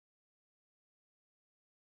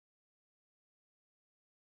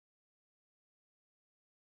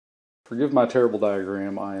Forgive my terrible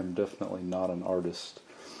diagram, I am definitely not an artist.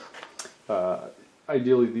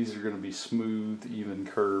 Ideally these are going to be smooth, even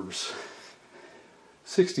curves.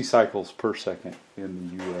 60 cycles per second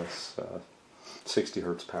in the US, 60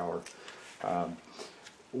 hertz power.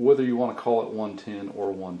 Whether you want to call it 110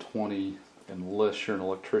 or 120, unless you're an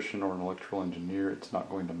electrician or an electrical engineer, it's not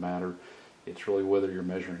going to matter. It's really whether you're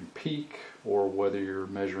measuring peak or whether you're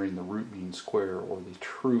measuring the root mean square or the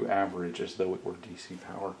true average as though it were DC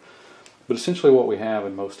power. But essentially what we have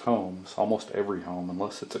in most homes, almost every home,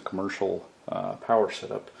 unless it's a commercial power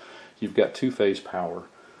setup, you've got two-phase power.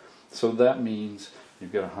 So that means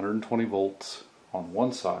you've got 120 volts on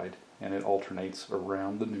one side and it alternates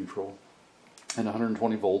around the neutral, and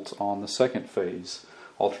 120 volts on the second phase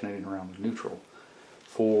alternating around the neutral.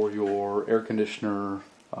 For your air conditioner,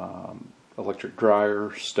 electric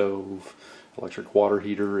dryer, stove, electric water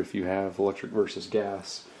heater, if you have electric versus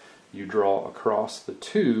gas, you draw across the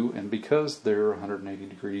two, and because they're 180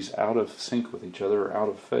 degrees out of sync with each other, or out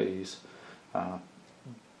of phase,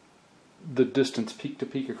 the distance peak to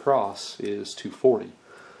peak across is 240,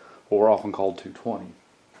 or often called 220.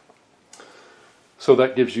 So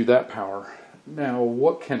that gives you that power. Now,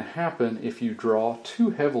 what can happen if you draw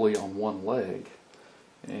too heavily on one leg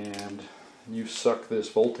and you suck this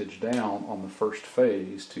voltage down on the first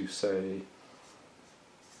phase to, say,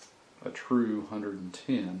 a true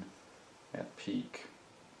 110 at peak?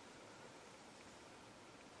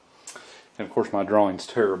 And of course my drawing's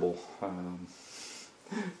terrible.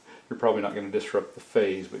 You're probably not going to disrupt the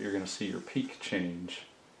phase, but you're going to see your peak change.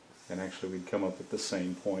 And actually we'd come up at the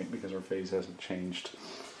same point because our phase hasn't changed.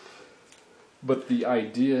 But the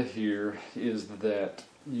idea here is that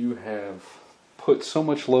you have put so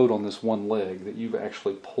much load on this one leg that you've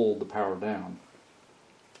actually pulled the power down.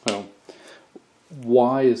 Well,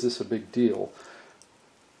 why is this a big deal?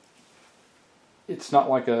 It's not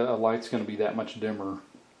like a light's going to be that much dimmer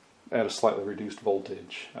at a slightly reduced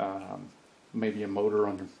voltage. Maybe a motor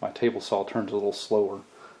on my table saw turns a little slower.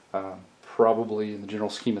 Probably in the general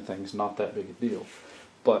scheme of things not that big a deal.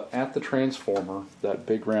 But at the transformer, that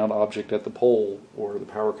big round object at the pole where the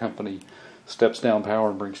power company steps down power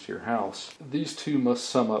and brings to your house, these two must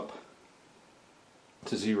sum up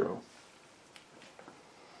to 0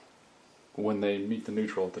 when they meet the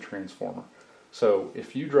neutral at the transformer. So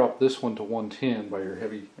if you drop this one to 110 by your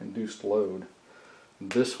heavy induced load,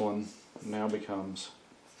 this one now becomes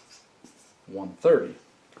 130.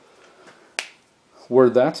 Where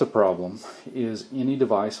that's a problem is any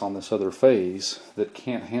device on this other phase that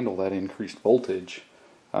can't handle that increased voltage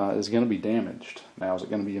is going to be damaged. Now, is it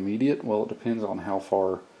going to be immediate? Well, it depends on how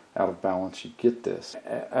far out of balance you get this.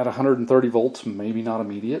 At 130 volts, maybe not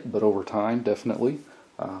immediate, but over time, definitely.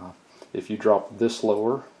 If you drop this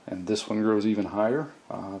lower and this one grows even higher,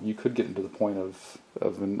 you could get into the point of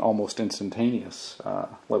an almost instantaneous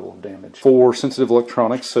level of damage. For sensitive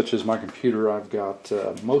electronics, such as my computer, I've got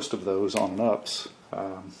most of those on and ups,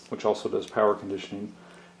 which also does power conditioning.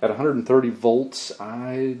 At 130 volts,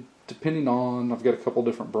 depending on, I've got a couple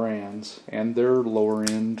different brands, and they're lower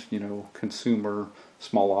end, consumer,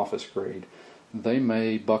 small office grade. They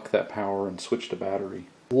may buck that power and switch to battery.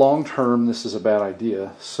 Long term, this is a bad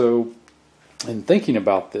idea. So, in thinking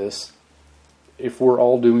about this, if we're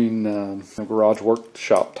all doing garage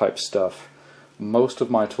workshop type stuff, most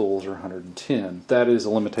of my tools are 110. That is a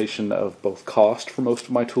limitation of both cost for most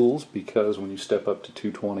of my tools, because when you step up to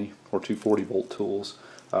 220 or 240 volt tools,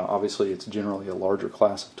 obviously it's generally a larger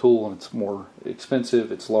class of tool and it's more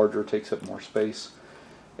expensive, it's larger, takes up more space.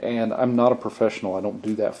 And I'm not a professional, I don't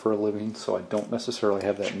do that for a living, so I don't necessarily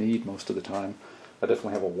have that need most of the time. I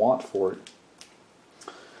definitely have a want for it.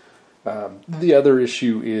 The other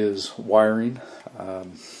issue is wiring.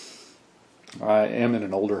 I am in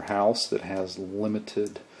an older house that has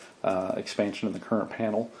limited expansion in the current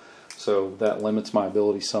panel, so that limits my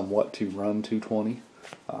ability somewhat to run 220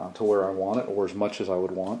 to where I want it, or as much as I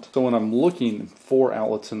would want. So when I'm looking for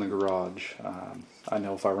outlets in the garage, I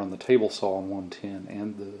know if I run the table saw on 110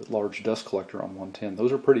 and the large dust collector on 110,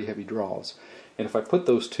 those are pretty heavy draws. And if I put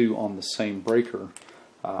those two on the same breaker,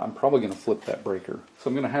 I'm probably going to flip that breaker. So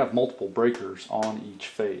I'm going to have multiple breakers on each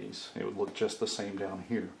phase. It would look just the same down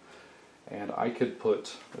here. And I could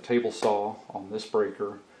put a table saw on this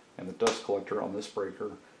breaker and the dust collector on this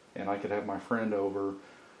breaker, and I could have my friend over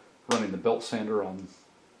running the belt sander on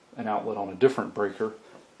an outlet on a different breaker,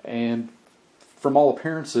 and from all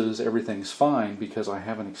appearances everything's fine because I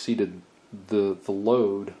haven't exceeded the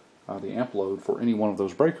load, the amp load for any one of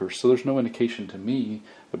those breakers. So there's no indication to me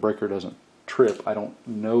the breaker doesn't trip. I don't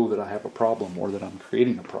know that I have a problem or that I'm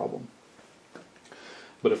creating a problem.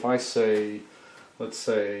 But if I say, let's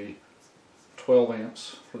say 12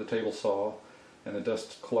 amps for the table saw, and the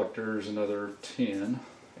dust collector is another 10,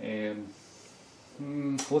 and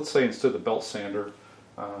let's say instead of the belt sander,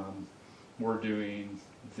 we're doing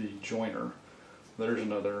the joiner. There's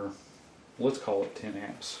another, let's call it 10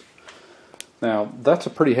 amps. Now that's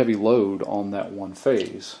a pretty heavy load on that one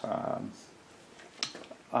phase.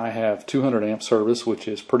 I have 200 amp service, which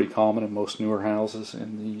is pretty common in most newer houses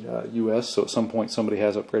in the US, so at some point somebody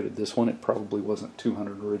has upgraded this one. It probably wasn't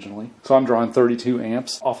 200 originally. So I'm drawing 32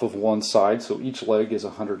 amps off of one side, so each leg is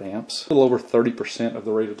 100 amps. A little over 30% of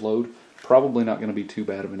the rated load. Probably not going to be too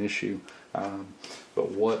bad of an issue.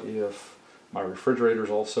 But what if my refrigerator's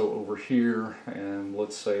also over here, and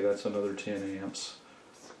let's say that's another 10 amps.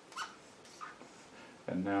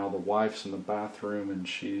 And now the wife's in the bathroom and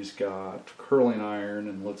she's got curling iron,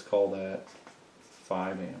 and let's call that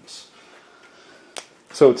 5 amps.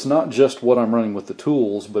 So it's not just what I'm running with the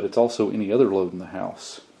tools, but it's also any other load in the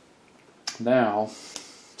house. Now,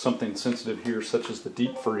 something sensitive here, such as the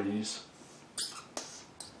deep freeze,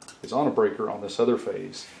 is on a breaker on this other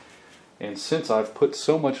phase. And since I've put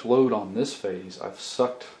so much load on this phase, I've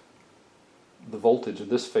sucked the voltage of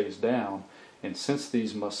this phase down. And since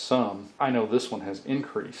these must sum, I know this one has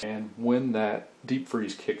increased. And when that deep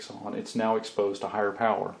freeze kicks on, it's now exposed to higher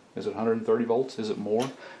power. Is it 130 volts? Is it more?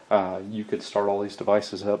 You could start all these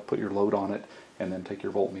devices up, put your load on it, and then take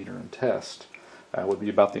your voltmeter and test. Would be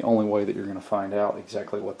about the only way that you're going to find out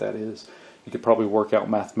exactly what that is. You could probably work out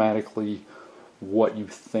mathematically what you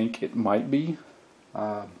think it might be,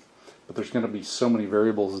 but there's going to be so many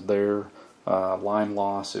variables there. Line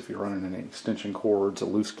loss, if you're running any extension cords, a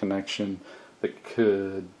loose connection, that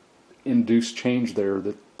could induce change there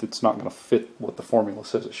that's not going to fit what the formula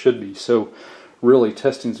says it should be. So really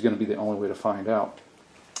testing is going to be the only way to find out.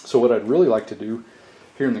 So what I'd really like to do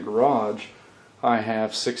here in the garage, I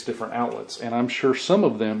have 6 different outlets, and I'm sure some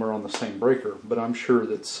of them are on the same breaker, but I'm sure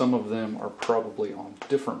that some of them are probably on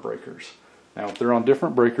different breakers. Now if they're on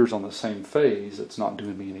different breakers on the same phase, it's not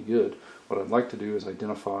doing me any good. What I'd like to do is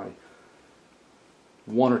identify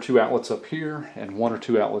 1 or 2 outlets up here and 1 or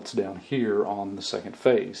 2 outlets down here on the second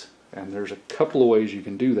phase. And there's a couple of ways you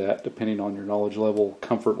can do that depending on your knowledge level,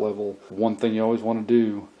 comfort level. One thing you always want to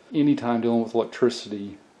do anytime dealing with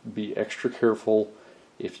electricity, be extra careful.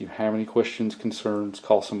 If you have any questions, concerns,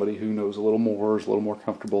 call somebody who knows a little more, is a little more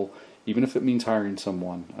comfortable, even if it means hiring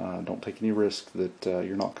someone. Don't take any risk that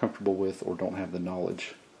you're not comfortable with or don't have the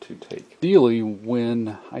knowledge to take. Ideally,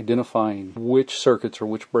 when identifying which circuits or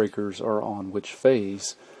which breakers are on which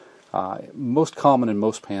phase, most common in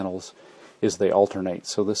most panels is they alternate.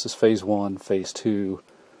 So this is phase 1, phase 2,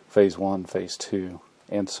 phase 1, phase 2,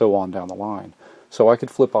 and so on down the line. So I could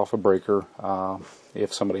flip off a breaker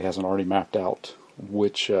if somebody hasn't already mapped out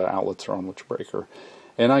which outlets are on which breaker.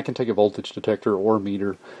 And I can take a voltage detector or a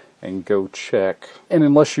meter and go check. And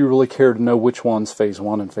unless you really care to know which one's phase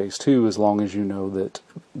 1 and phase 2, as long as you know that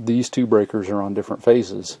these 2 breakers are on different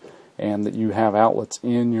phases and that you have outlets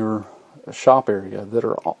in your shop area that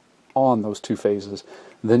are on those 2 phases,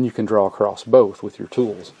 then you can draw across both with your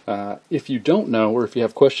tools. If you don't know, or if you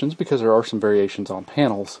have questions, because there are some variations on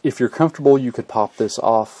panels, if you're comfortable you could pop this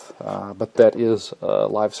off, but that is a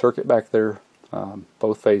live circuit back there,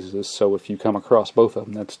 both phases, so if you come across both of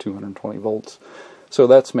them, that's 220 volts. So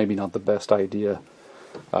that's maybe not the best idea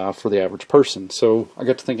for the average person. So I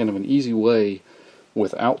got to thinking of an easy way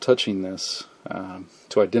without touching this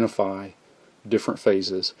to identify different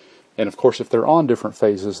phases. And of course if they're on different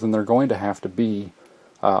phases, then they're going to have to be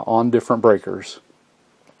on different breakers,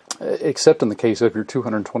 except in the case of your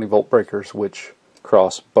 220 volt breakers, which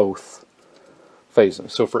cross both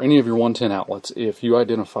phases. So for any of your 110 outlets, if you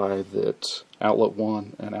identify that outlet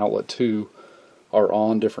 1 and outlet 2 are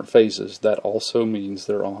on different phases, that also means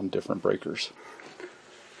they're on different breakers.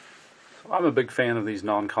 I'm a big fan of these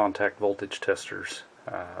non-contact voltage testers,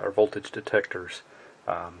 or voltage detectors,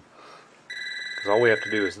 because all we have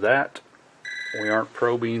to do is that. We aren't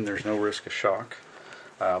probing, there's no risk of shock,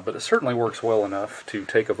 but it certainly works well enough to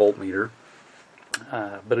take a voltmeter,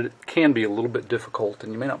 but it can be a little bit difficult,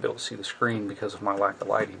 and you may not be able to see the screen because of my lack of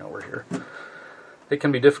lighting over here. It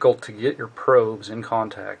can be difficult to get your probes in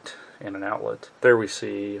contact in an outlet. There we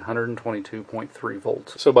see 122.3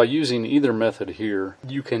 volts. So by using either method here,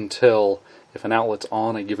 you can tell if an outlet's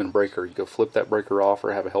on a given breaker. You go flip that breaker off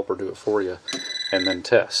or have a helper do it for you and then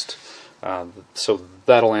test. So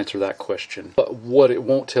that'll answer that question. But what it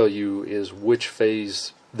won't tell you is which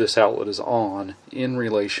phase this outlet is on in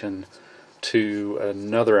relation to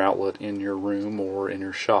another outlet in your room or in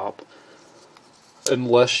your shop,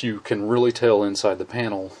 unless you can really tell inside the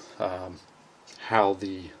panel how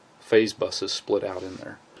the phase bus is split out in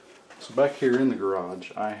there. So back here in the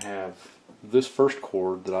garage, I have this first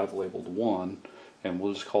cord that I've labeled 1, and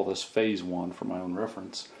we'll just call this phase 1 for my own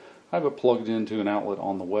reference, I have it plugged into an outlet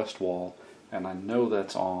on the west wall, and I know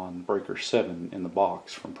that's on breaker 7 in the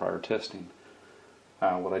box from prior testing.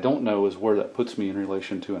 What I don't know is where that puts me in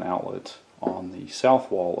relation to an outlet on the south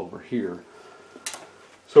wall over here.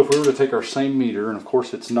 So if we were to take our same meter, and of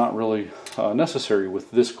course it's not really necessary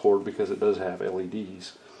with this cord because it does have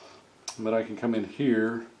LEDs, but I can come in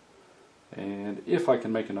here, and if I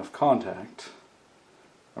can make enough contact,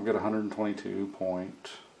 I've got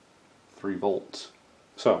 122.3 volts.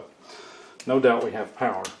 So, no doubt we have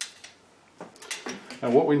power.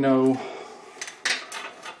 And what we know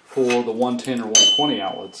for the 110 or 120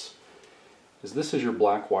 outlets is this is your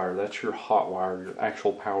black wire, that's your hot wire, your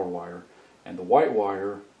actual power wire, and the white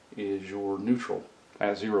wire is your neutral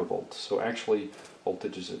at 0 volts. So actually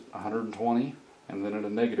voltage is at 120 and then at a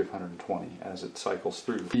negative 120 as it cycles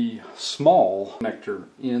through. The small connector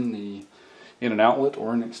in an outlet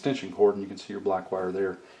or an extension cord, and you can see your black wire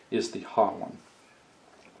there, is the hot one.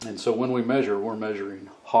 And so when we measure, we're measuring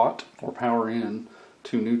hot or power in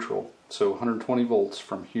to neutral. So 120 volts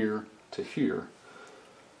from here to here.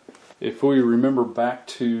 If we remember back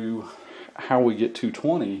to how we get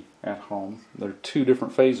 220 at home, there are two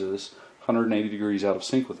different phases, 180 degrees out of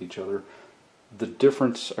sync with each other. The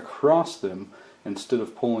difference across them, instead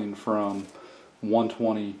of pulling from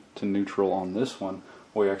 120 to neutral on this one,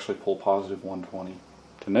 we actually pull positive 120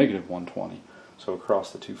 to negative 120, so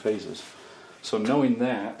across the two phases. So knowing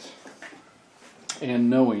that, and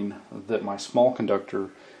knowing that my small conductor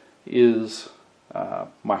is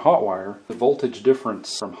my hot wire, the voltage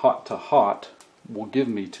difference from hot to hot will give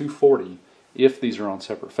me 240 if these are on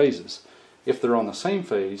separate phases. If they're on the same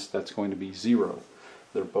phase, that's going to be 0.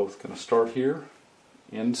 They're both going to start here,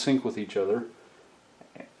 in sync with each other,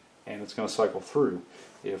 and it's going to cycle through.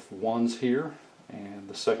 If one's here and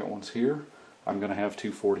the second one's here, I'm going to have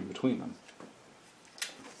 240 between them.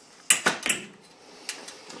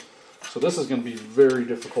 So this is going to be very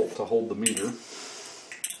difficult to hold the meter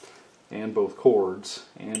and both cords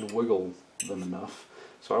and wiggle them enough.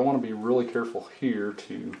 So I want to be really careful here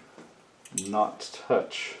to not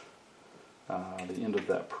touch the end of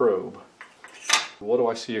that probe. What do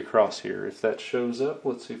I see across here? If that shows up,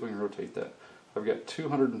 let's see if we can rotate that. I've got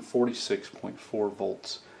 246.4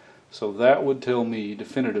 volts. So that would tell me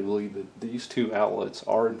definitively that these two outlets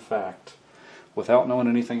are in fact, without knowing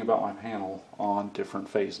anything about my panel, on different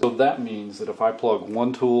phases. So that means that if I plug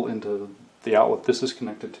one tool into the outlet this is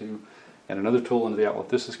connected to and another tool into the outlet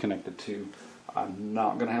this is connected to, I'm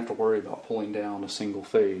not going to have to worry about pulling down a single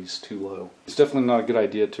phase too low. It's definitely not a good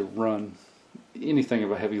idea to run anything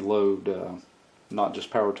of a heavy load, not just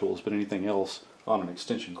power tools, but anything else on an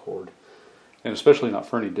extension cord. And especially not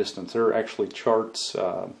for any distance. There are actually charts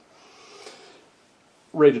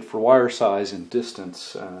rated for wire size and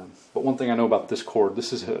distance, but one thing I know about this cord,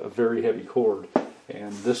 this is a very heavy cord,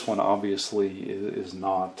 and this one obviously is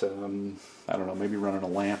not, I don't know, maybe running a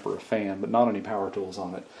lamp or a fan, but not any power tools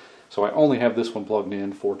on it. So I only have this one plugged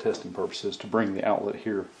in for testing purposes to bring the outlet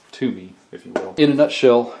here to me, if you will. In a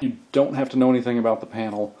nutshell, you don't have to know anything about the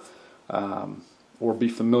panel or be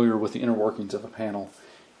familiar with the inner workings of a panel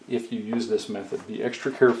if you use this method. Be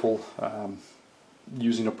extra careful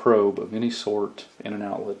using a probe of any sort in an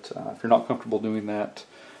outlet. If you're not comfortable doing that,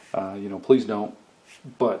 please don't.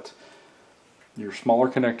 But your smaller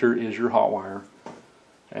connector is your hot wire,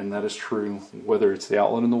 and that is true whether it's the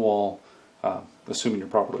outlet in the wall, assuming you're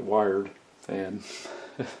properly wired. And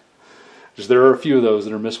just there are a few of those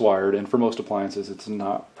that are miswired, and for most appliances it's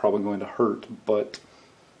not probably going to hurt, but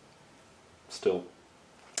still,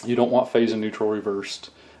 you don't want phase and neutral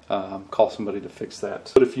reversed. Call somebody to fix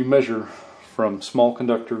that. But if you measure from small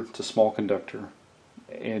conductor to small conductor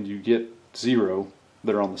and you get 0,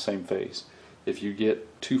 they're on the same phase. If you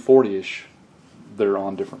get 240-ish, they're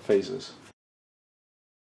on different phases.